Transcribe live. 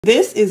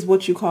This is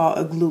what you call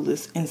a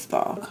glueless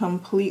install.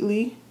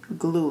 Completely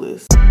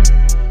glueless.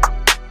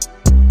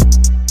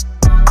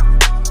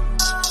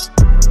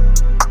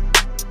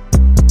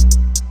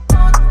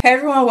 Hey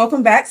everyone,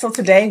 welcome back. So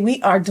today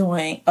we are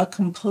doing a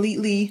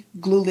completely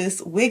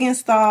glueless wig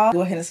install.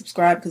 Go ahead and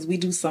subscribe because we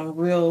do some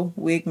real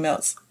wig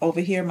melts over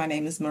here. My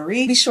name is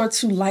Marie. Be sure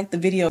to like the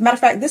video. Matter of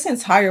fact, this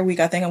entire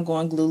week I think I'm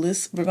going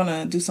glueless. We're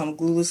gonna do some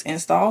glueless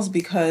installs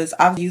because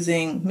I'm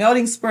using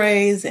melting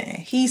sprays and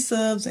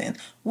adhesives and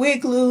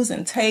wig glues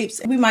and tapes.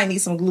 We might need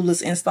some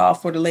glueless install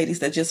for the ladies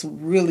that just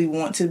really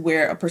want to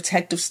wear a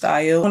protective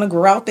style. Want to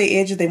grow out their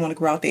edges, they want to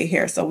grow out their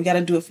hair. So we got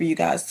to do it for you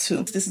guys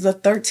too. This is a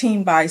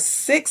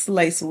 13x6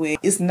 lace wig.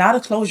 It's not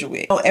a closure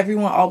wig. So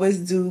everyone always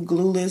do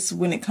glueless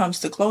when it comes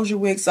to closure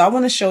wigs. So I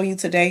want to show you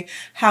today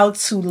how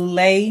to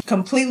lay,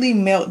 completely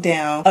melt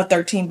down a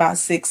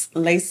 13x6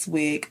 lace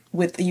wig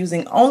with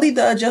using only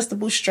the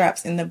adjustable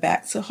straps in the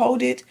back to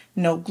hold it.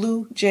 No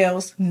glue,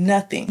 gels,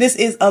 nothing. This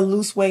is a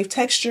loose wave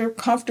texture,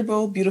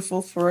 comfortable,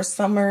 beautiful for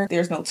summer.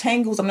 There's no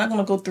tangles. I'm not going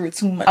to go through it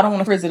too much. I don't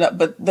want to frizz it up,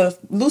 but the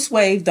loose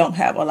wave don't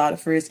have a lot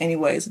of frizz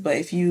anyways. But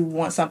if you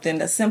want something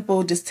that's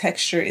simple, this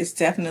texture is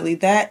definitely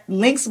that.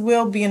 Links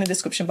will be in the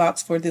description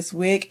box for this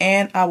wig,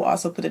 and I will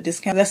also put a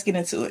discount. Let's get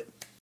into it.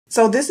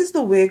 So this is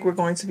the wig we're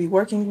going to be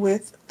working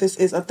with. This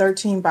is a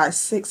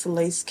 13x6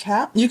 lace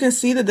cap. You can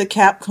see that the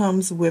cap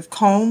comes with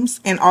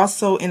combs and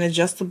also an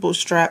adjustable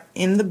strap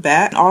in the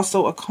back,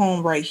 also a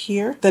comb right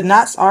here. The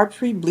knots are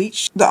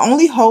pre-bleached. The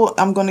only hold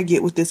I'm going to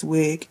get with this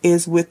wig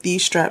is with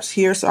these straps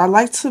here. So I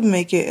like to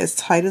make it as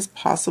tight as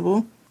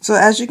possible. So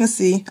as you can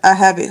see, I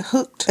have it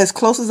hooked as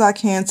close as I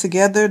can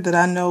together that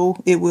I know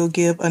it will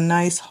give a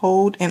nice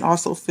hold and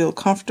also feel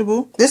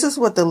comfortable. This is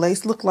what the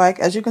lace look like.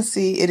 As you can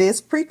see, it is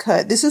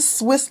pre-cut. This is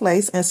Swiss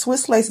lace, and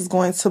Swiss lace is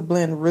going to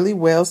blend really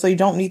well, so you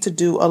don't need to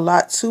do a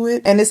lot to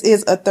it. And this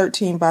is a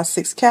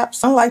 13x6 cap.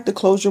 Unlike the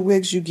closure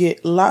wigs, you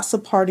get lots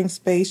of parting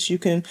space. You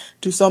can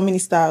do so many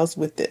styles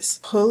with this.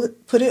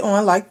 Put it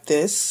on like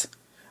this.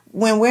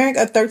 When wearing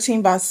a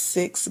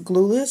 13x6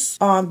 glueless,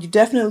 you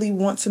definitely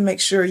want to make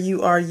sure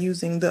you are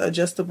using the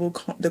adjustable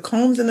the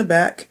combs in the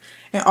back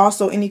and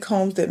also any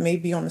combs that may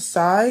be on the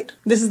side.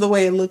 This is the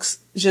way it looks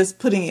just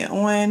putting it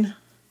on.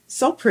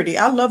 So pretty.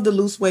 I love the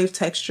loose wave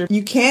texture.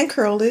 You can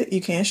curl it,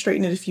 you can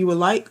straighten it if you would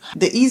like.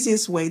 The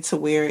easiest way to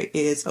wear it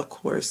is, of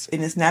course,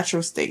 in its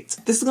natural state.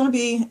 This is going to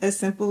be as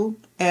simple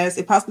as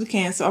it possibly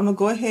can. So I'm going to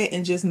go ahead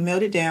and just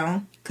melt it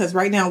down because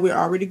right now we're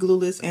already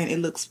glueless and it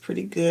looks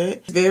pretty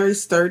good. Very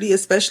sturdy,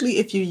 especially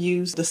if you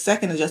use the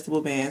second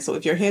adjustable band. So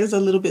if your head is a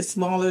little bit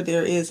smaller,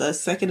 there is a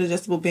second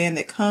adjustable band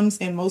that comes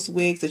in most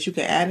wigs that you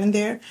can add in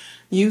there.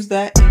 Use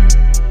that.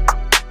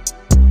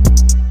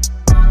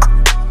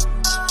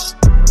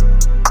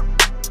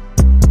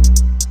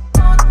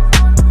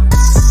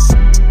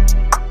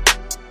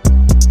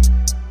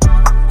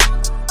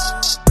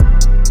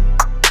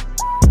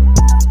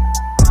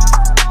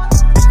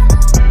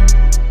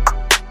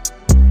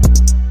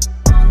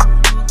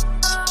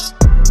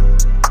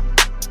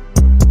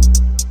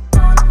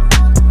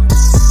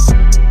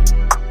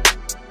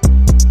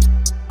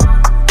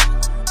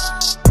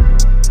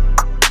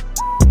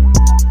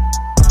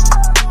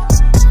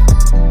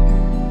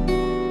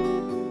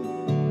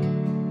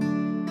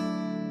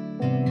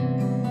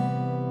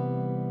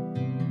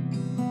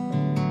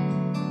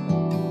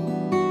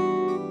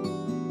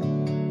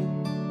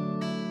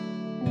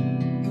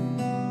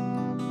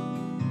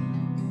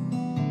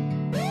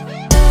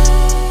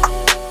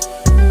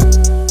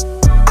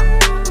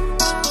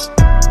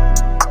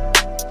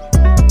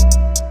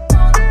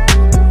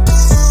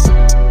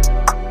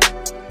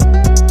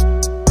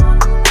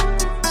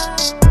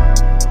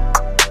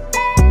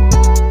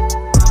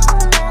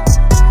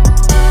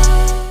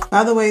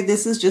 By the way,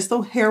 this is just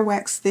a hair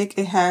wax stick.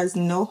 It has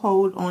no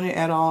hold on it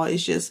at all.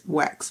 It's just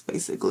wax,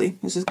 basically.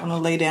 It's just going to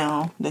lay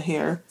down the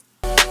hair.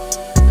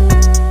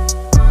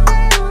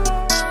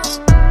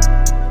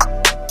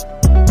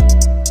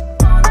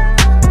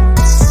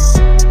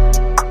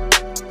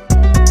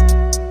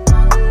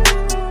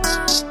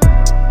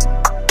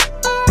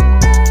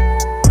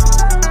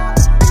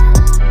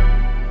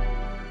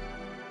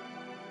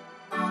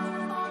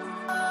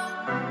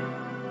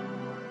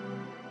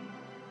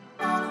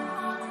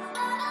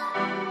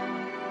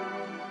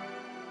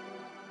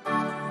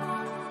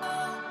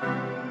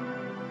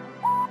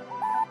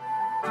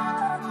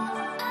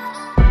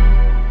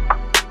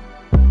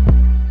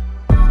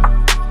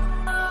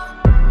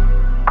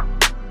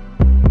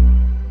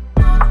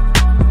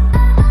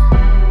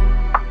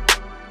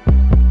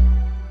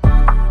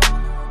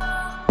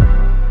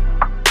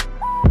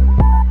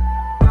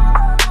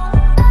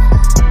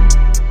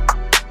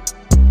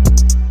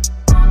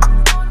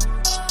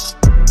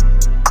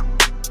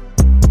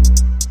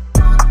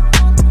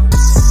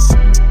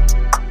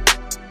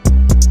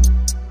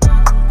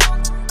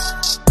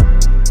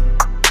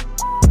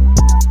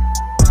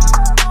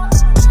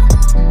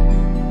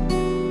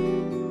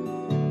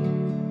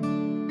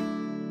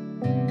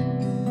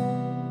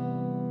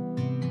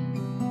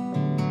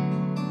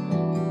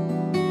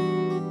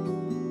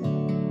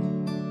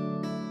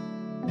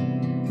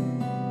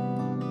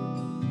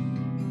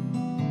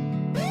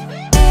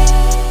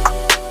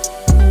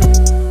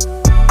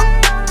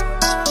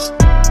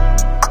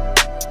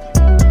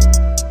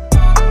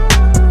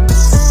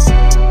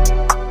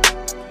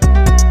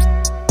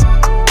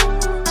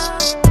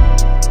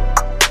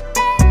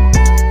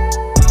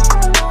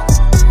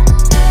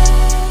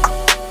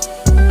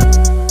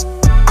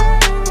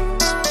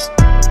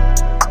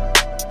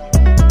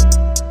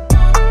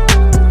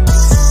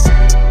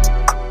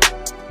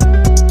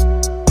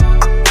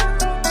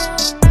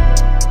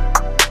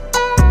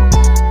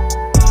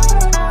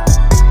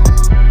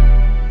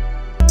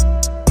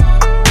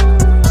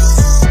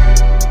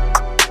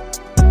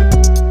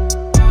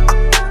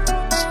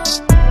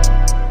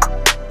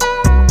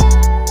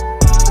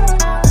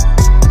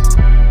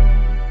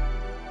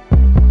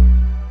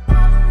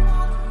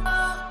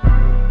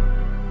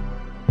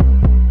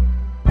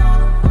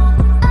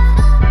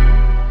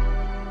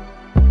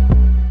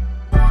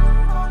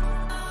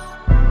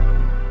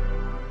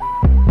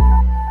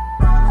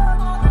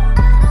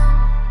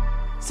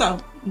 So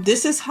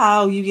this is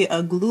how you get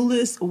a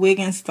glueless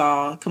wig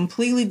install,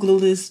 completely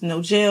glueless,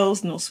 no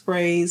gels, no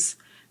sprays,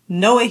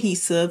 no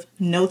adhesive,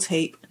 no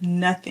tape,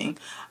 nothing.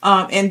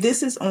 And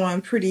this is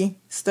on pretty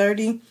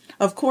sturdy.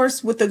 Of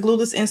course, with the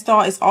glueless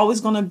install, it's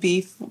always going to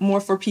be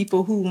more for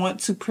people who want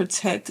to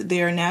protect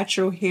their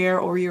natural hair,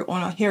 or you're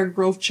on a hair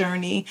growth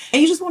journey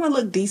and you just want to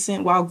look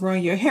decent while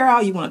growing your hair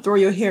out. You want to throw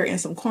your hair in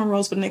some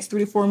cornrows for the next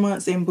 3 to 4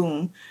 months and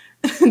boom.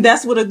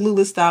 That's what a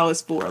glueless style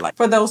is for. Like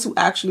for those who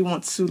actually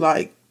want to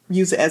like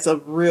use it as a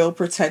real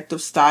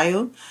protective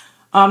style.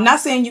 I'm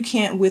not saying you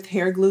can't with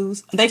hair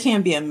glues. They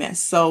can be a mess.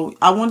 So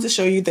I wanted to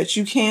show you that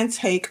you can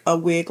take a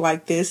wig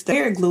like this, the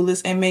hair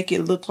glueless, and make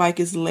it look like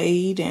it's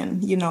laid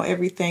and, you know,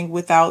 everything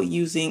without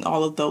using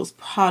all of those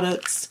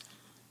products.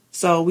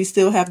 So we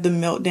still have the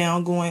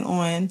meltdown going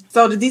on.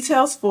 So the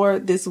details for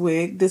this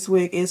wig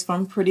is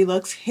from Pretty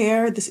Luxe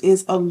Hair. This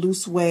is a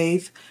loose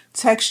wave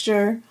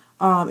texture.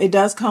 It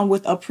does come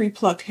with a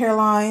pre-plucked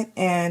hairline,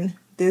 and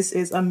this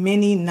is a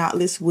mini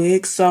knotless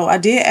wig. So I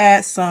did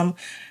add some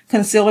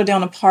concealer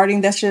down the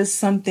parting. That's just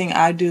something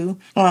I do.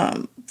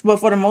 But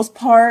for the most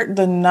part,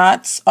 the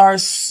knots are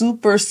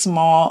super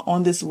small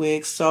on this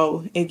wig,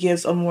 so it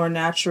gives a more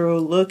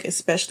natural look,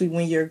 especially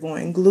when you're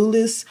going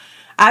glueless.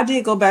 I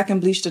did go back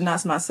and bleach the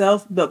knots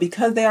myself, but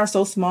because they are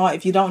so small,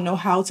 if you don't know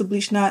how to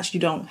bleach knots, you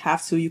don't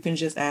have to. You can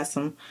just add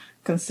some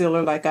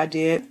concealer like I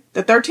did.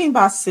 The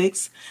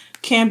 13x6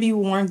 can be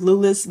worn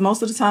glueless.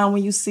 Most of the time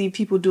when you see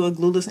people do a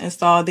glueless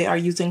install, they are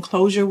using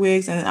closure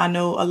wigs, and I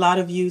know a lot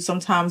of you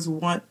sometimes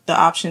want the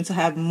option to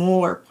have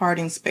more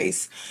parting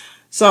space.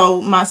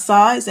 So my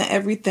sides and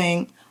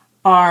everything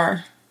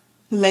are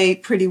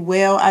laid pretty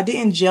well. I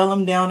didn't gel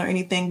them down or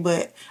anything,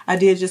 but I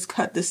did just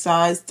cut the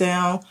sides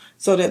down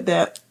so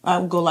that I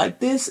will go like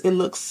this. It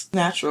looks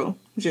natural,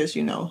 just,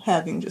 you know,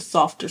 having just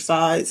softer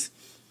sides.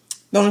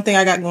 The only thing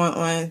I got going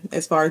on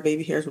as far as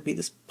baby hairs would be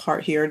this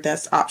part here.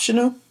 That's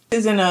optional.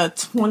 It's in a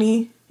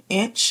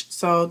 20-inch,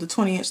 so the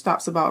 20-inch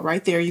stops about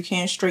right there. You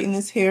can straighten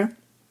this hair.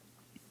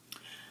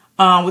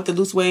 With the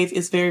loose wave,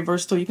 it's very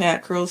versatile. You can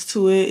add curls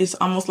to it. It's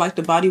almost like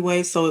the body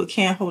wave, so it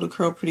can hold a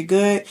curl pretty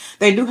good.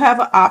 They do have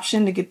an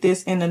option to get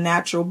this in a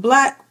natural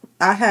black.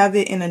 I have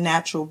it in a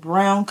natural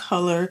brown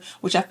color,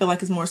 which I feel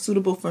like is more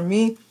suitable for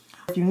me.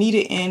 If you need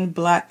it in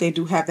black, they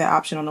do have that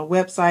option on the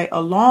website,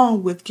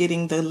 along with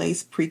getting the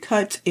lace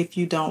pre-cut. If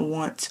you don't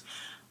want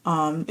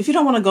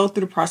to go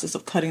through the process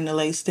of cutting the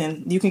lace,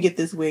 then you can get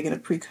this wig in a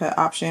pre-cut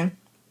option.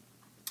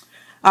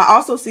 I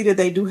also see that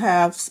they do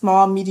have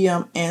small,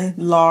 medium, and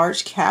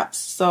large caps.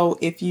 So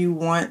if you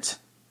want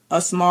a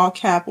small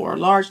cap or a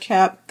large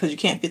cap because you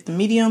can't fit the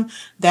medium,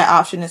 that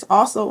option is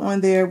also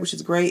on there, which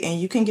is great. And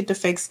you can get the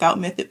fake scalp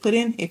method put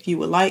in if you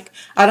would like.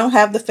 I don't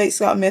have the fake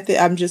scalp method.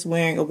 I'm just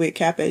wearing a wig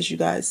cap, as you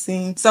guys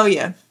seen. So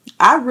yeah,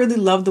 I really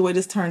love the way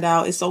this turned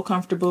out. It's so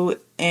comfortable,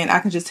 and I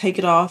can just take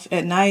it off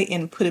at night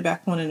and put it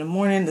back on in the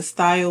morning. The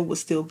style will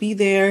still be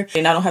there,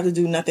 and I don't have to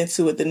do nothing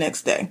to it the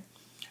next day.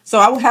 So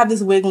I will have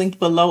this wig linked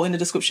below in the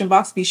description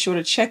box. Be sure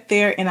to check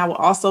there, and I will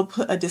also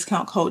put a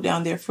discount code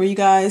down there for you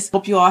guys.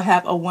 Hope you all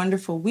have a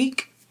wonderful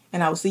week,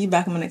 and I will see you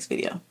back in my next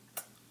video.